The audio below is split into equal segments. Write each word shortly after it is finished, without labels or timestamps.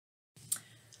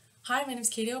Hi, my name is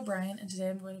Katie O'Brien, and today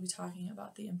I'm going to be talking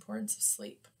about the importance of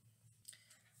sleep.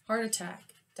 Heart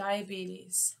attack,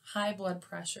 diabetes, high blood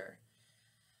pressure,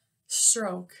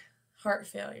 stroke, heart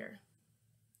failure.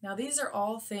 Now, these are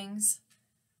all things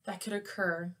that could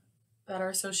occur that are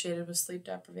associated with sleep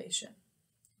deprivation,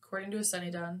 according to a study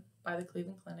done by the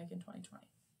Cleveland Clinic in 2020.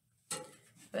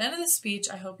 At the end of this speech,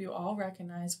 I hope you all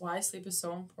recognize why sleep is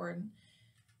so important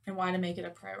and why to make it a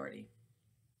priority.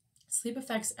 Sleep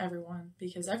affects everyone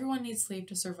because everyone needs sleep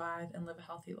to survive and live a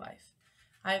healthy life.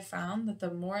 I have found that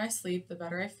the more I sleep, the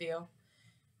better I feel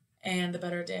and the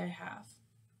better day I have.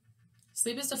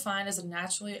 Sleep is defined as a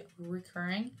naturally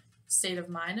recurring state of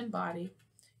mind and body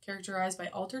characterized by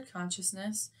altered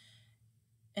consciousness,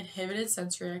 inhibited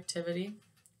sensory activity,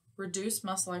 reduced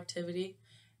muscle activity,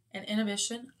 and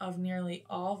inhibition of nearly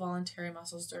all voluntary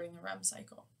muscles during the REM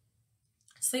cycle.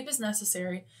 Sleep is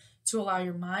necessary to allow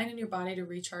your mind and your body to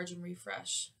recharge and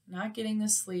refresh. Not getting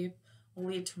this sleep will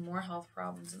lead to more health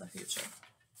problems in the future.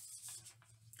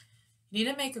 You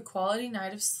need to make a quality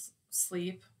night of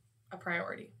sleep a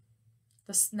priority.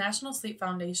 The National Sleep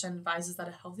Foundation advises that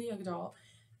a healthy adult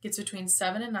gets between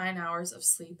 7 and 9 hours of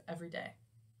sleep every day,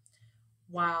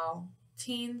 while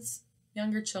teens,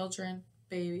 younger children,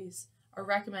 babies are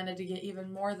recommended to get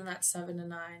even more than that 7 to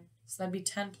 9, so that'd be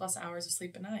 10 plus hours of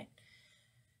sleep a night.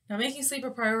 Now, making sleep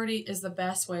a priority is the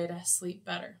best way to sleep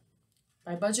better.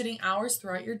 By budgeting hours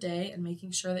throughout your day and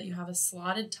making sure that you have a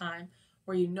slotted time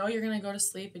where you know you're going to go to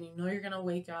sleep and you know you're going to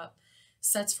wake up,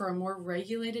 sets for a more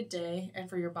regulated day and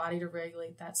for your body to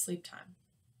regulate that sleep time.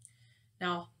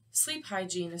 Now, sleep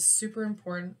hygiene is super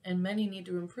important and many need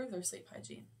to improve their sleep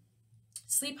hygiene.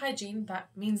 Sleep hygiene, that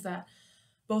means that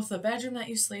both the bedroom that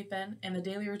you sleep in and the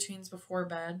daily routines before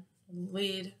bed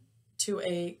lead to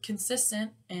a consistent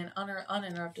and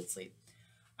uninterrupted sleep.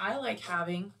 I like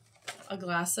having a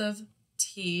glass of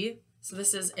tea. So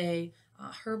this is a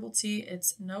herbal tea.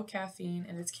 It's no caffeine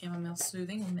and it's chamomile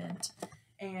soothing mint.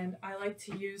 And I like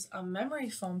to use a memory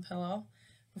foam pillow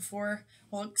before,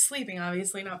 sleeping,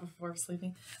 obviously, not before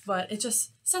sleeping, but it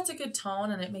just sets a good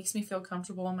tone and it makes me feel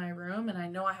comfortable in my room, and I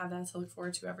know I have that to look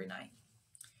forward to every night.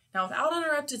 Now, without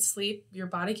uninterrupted sleep, your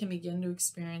body can begin to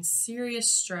experience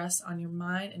serious stress on your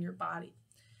mind and your body.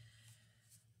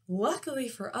 Luckily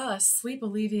for us, sleep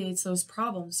alleviates those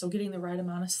problems, so getting the right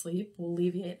amount of sleep will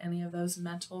alleviate any of those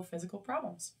mental or physical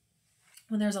problems.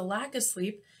 When there's a lack of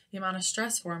sleep, the amount of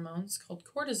stress hormones, called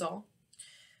cortisol,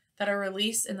 that are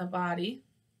released in the body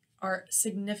are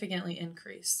significantly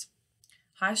increased.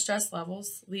 High stress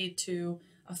levels lead to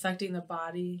affecting the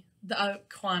body, the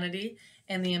quantity,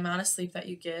 and the amount of sleep that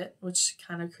you get, which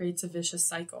kind of creates a vicious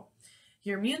cycle.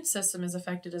 Your immune system is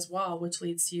affected as well, which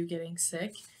leads to you getting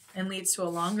sick and leads to a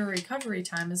longer recovery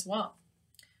time as well.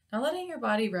 Now, letting your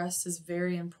body rest is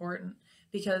very important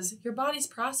because your body's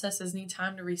processes need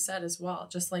time to reset as well,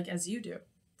 just like as you do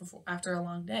after a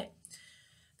long day.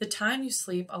 The time you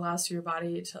sleep allows for your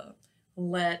body to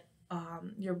let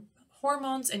your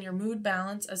hormones and your mood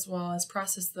balance, as well as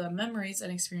process the memories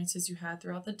and experiences you had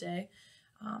throughout the day,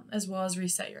 as well as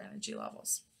reset your energy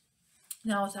levels.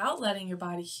 Now, without letting your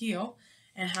body heal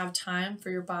and have time for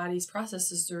your body's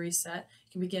processes to reset,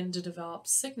 you can begin to develop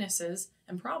sicknesses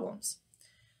and problems.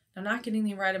 Now, not getting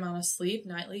the right amount of sleep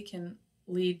nightly can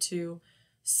lead to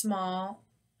small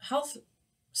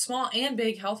and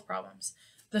big health problems.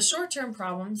 The short-term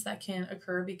problems that can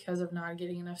occur because of not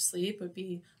getting enough sleep would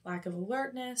be lack of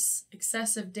alertness,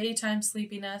 excessive daytime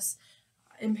sleepiness,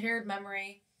 impaired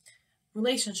memory,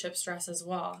 relationship stress as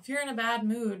well. If you're in a bad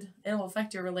mood, it'll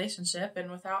affect your relationship, and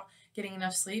without getting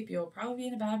enough sleep, you'll probably be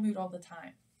in a bad mood all the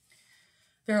time.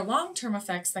 There are long-term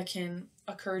effects that can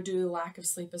occur due to lack of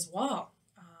sleep as well.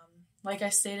 Like I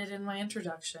stated in my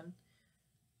introduction,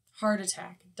 heart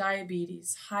attack,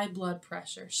 diabetes, high blood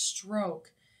pressure,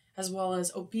 stroke, as well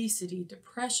as obesity,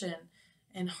 depression,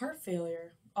 and heart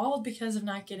failure, all because of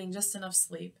not getting just enough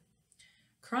sleep.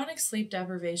 Chronic sleep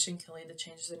deprivation can lead to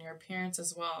changes in your appearance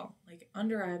as well, like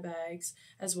under eye bags,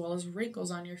 as well as wrinkles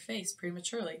on your face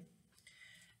prematurely.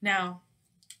 Now,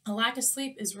 a lack of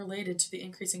sleep is related to the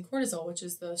increase in cortisol, which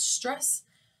is the stress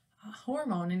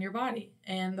hormone in your body.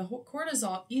 And the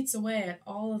cortisol eats away at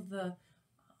all of the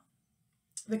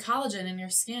collagen in your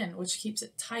skin, which keeps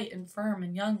it tight and firm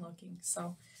and young looking.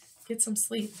 So get some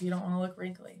sleep if you don't want to look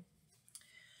wrinkly.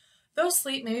 Though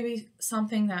sleep may be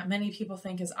something that many people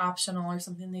think is optional or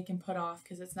something they can put off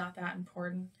because it's not that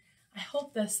important, I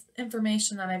hope this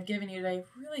information that I've given you today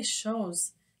really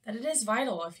shows that it is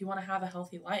vital if you want to have a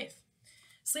healthy life.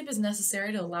 Sleep is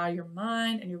necessary to allow your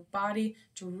mind and your body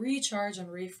to recharge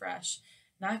and refresh.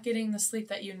 Not getting the sleep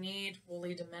that you need will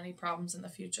lead to many problems in the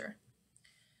future.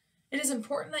 It is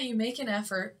important that you make an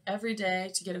effort every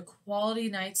day to get a quality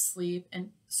night's sleep,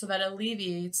 and so that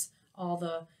alleviates all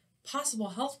the possible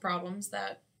health problems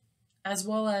that, as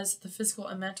well as the physical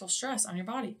and mental stress on your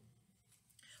body.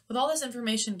 With all this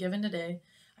information given today,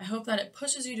 I hope that it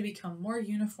pushes you to become more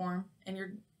uniform in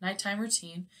your nighttime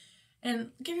routine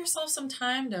and give yourself some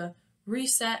time to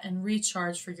reset and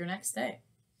recharge for your next day.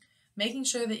 Making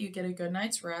sure that you get a good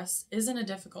night's rest isn't a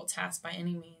difficult task by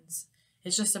any means.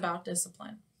 It's just about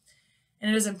discipline. And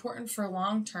it is important for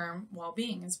long-term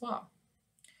well-being as well.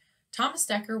 Thomas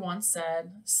Dekker once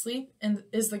said, "Sleep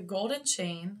is the golden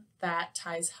chain that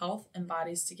ties health and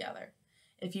bodies together.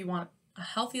 If you want a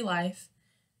healthy life,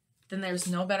 then there's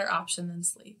no better option than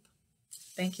sleep."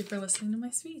 Thank you for listening to my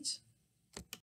speech.